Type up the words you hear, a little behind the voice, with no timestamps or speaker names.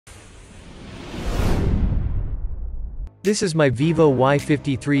This is my Vivo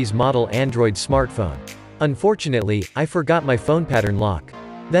Y53s model Android smartphone. Unfortunately, I forgot my phone pattern lock.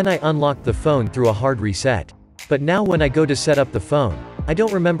 Then I unlocked the phone through a hard reset. But now when I go to set up the phone, I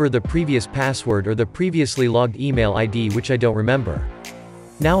don't remember the previous password or the previously logged email ID which I don't remember.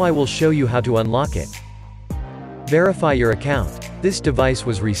 Now I will show you how to unlock it. Verify your account. This device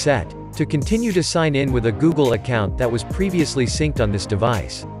was reset. To continue to sign in with a Google account that was previously synced on this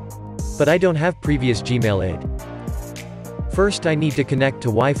device. But I don't have previous Gmail ID. First I need to connect to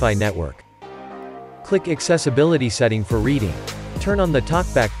Wi-Fi network. Click accessibility setting for reading. Turn on the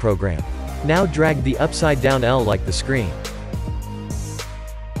talkback program. Now drag the upside down L like the screen.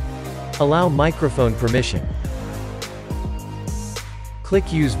 Allow microphone permission.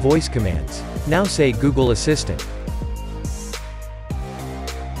 Click use voice commands. Now say Google Assistant.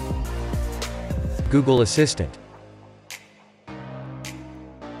 Google Assistant.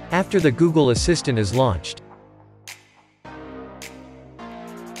 After the Google Assistant is launched,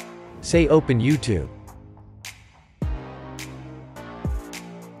 say open YouTube.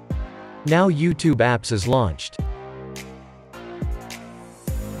 Now YouTube apps is launched.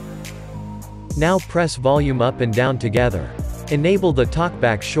 Now press volume up and down together. Enable the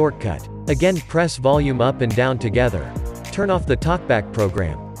talkback shortcut. Again press volume up and down together. Turn off the talkback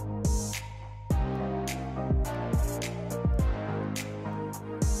program.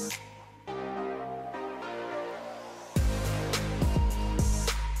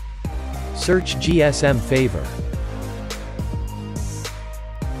 Search GSM Favor.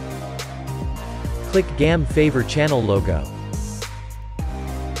 Click GSM Favor channel logo.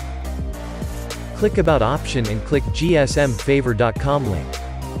 Click About option and click gsmfavor.com link.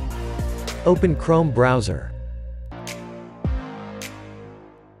 Open Chrome browser.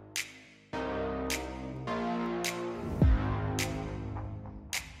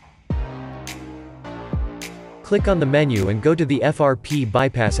 Click on the menu and go to the FRP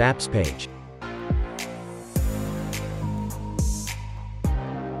Bypass Apps page.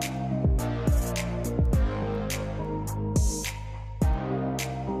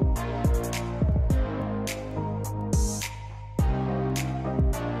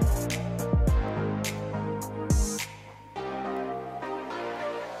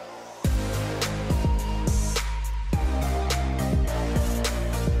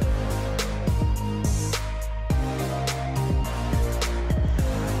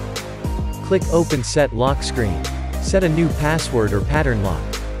 Click Open Set Lock Screen. Set a new password or pattern lock.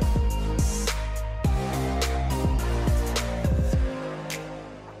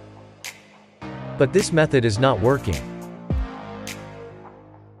 But this method is not working.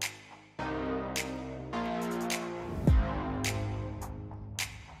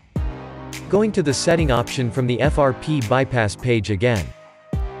 Going to the setting option from the FRP bypass page again.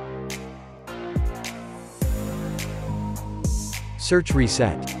 Search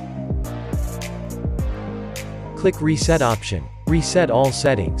Reset. Click Reset option. Reset all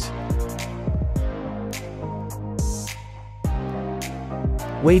settings.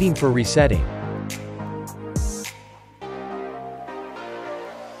 Waiting for resetting.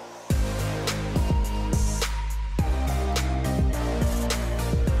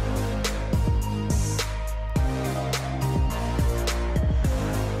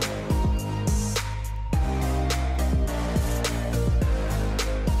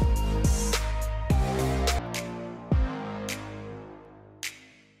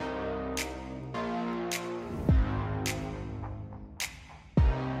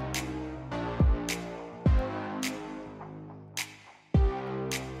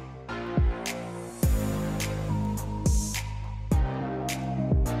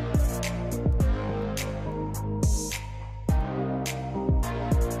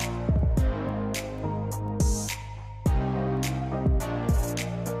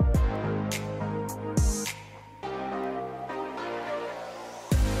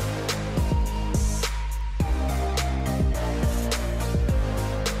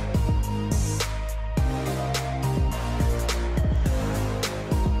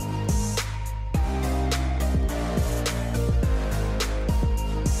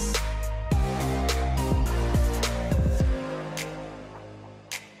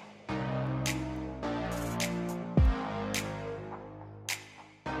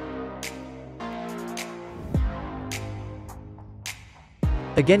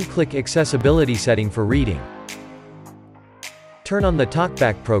 Again click accessibility setting for reading. Turn on the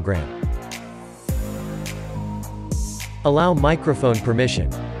talkback program. Allow microphone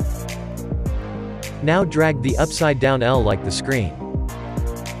permission. Now drag the upside down L like the screen.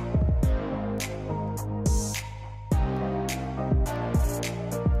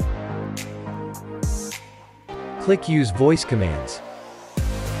 Click Use Voice Commands.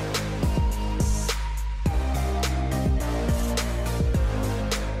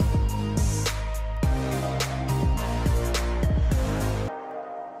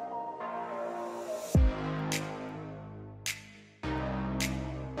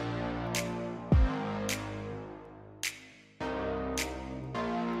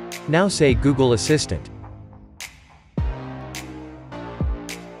 Now say Google Assistant.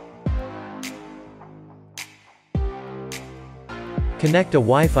 Connect a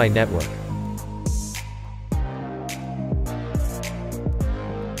Wi-Fi network.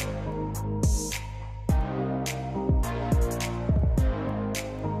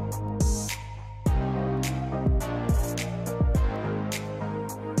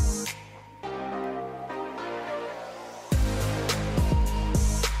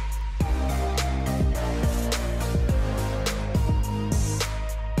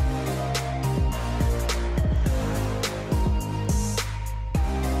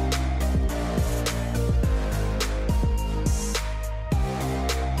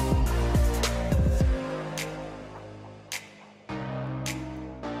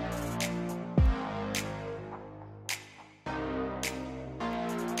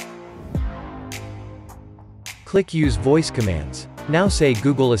 Click Use Voice Commands. Now say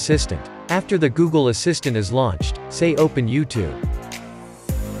Google Assistant. After the Google Assistant is launched, say Open YouTube.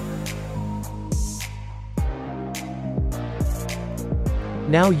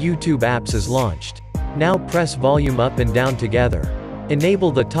 Now YouTube Apps is launched. Now press volume up and down together.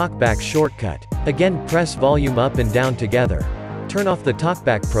 Enable the TalkBack shortcut. Again press volume up and down together. Turn off the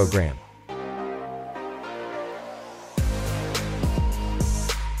TalkBack program.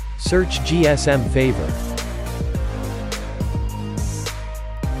 Search GSM Favor.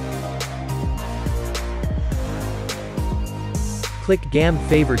 Click GSM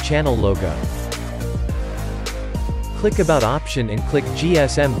Favor channel logo. Click About option and click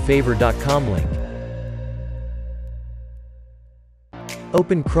gsmfavor.com link.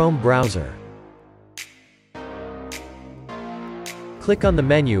 Open Chrome browser. Click on the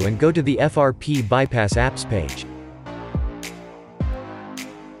menu and go to the FRP Bypass Apps page.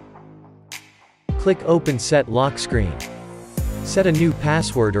 Click Open Set Lock Screen. Set a new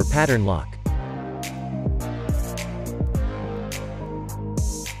password or pattern lock.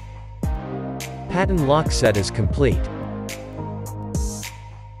 Pattern lock set is complete.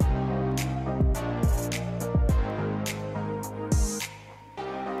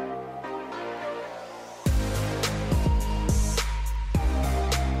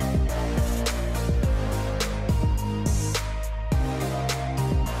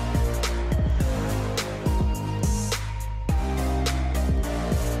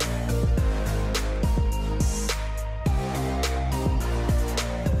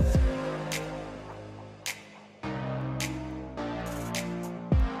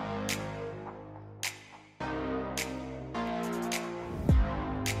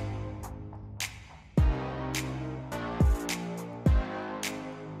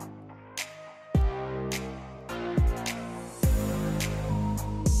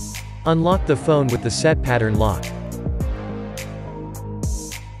 Unlock the phone with the set pattern lock.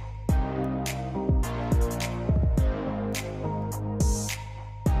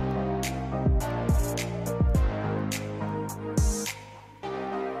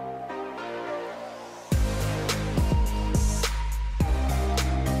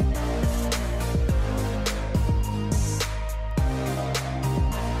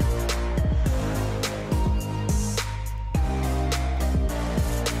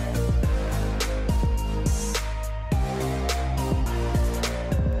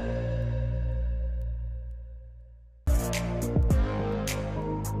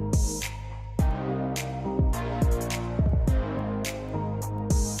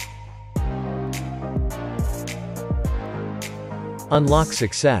 Unlock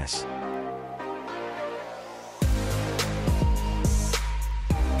success.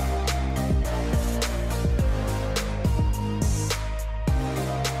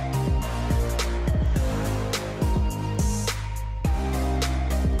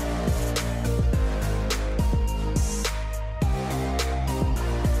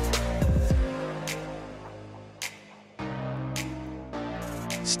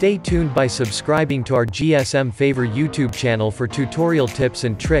 Stay tuned by subscribing to our GSM Favor YouTube channel for tutorial tips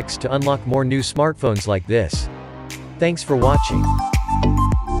and tricks to unlock more new smartphones like this. Thanks for watching.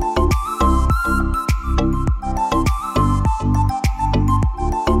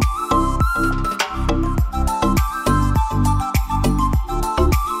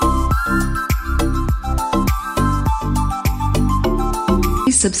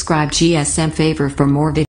 Please subscribe GSM Favor for more videos.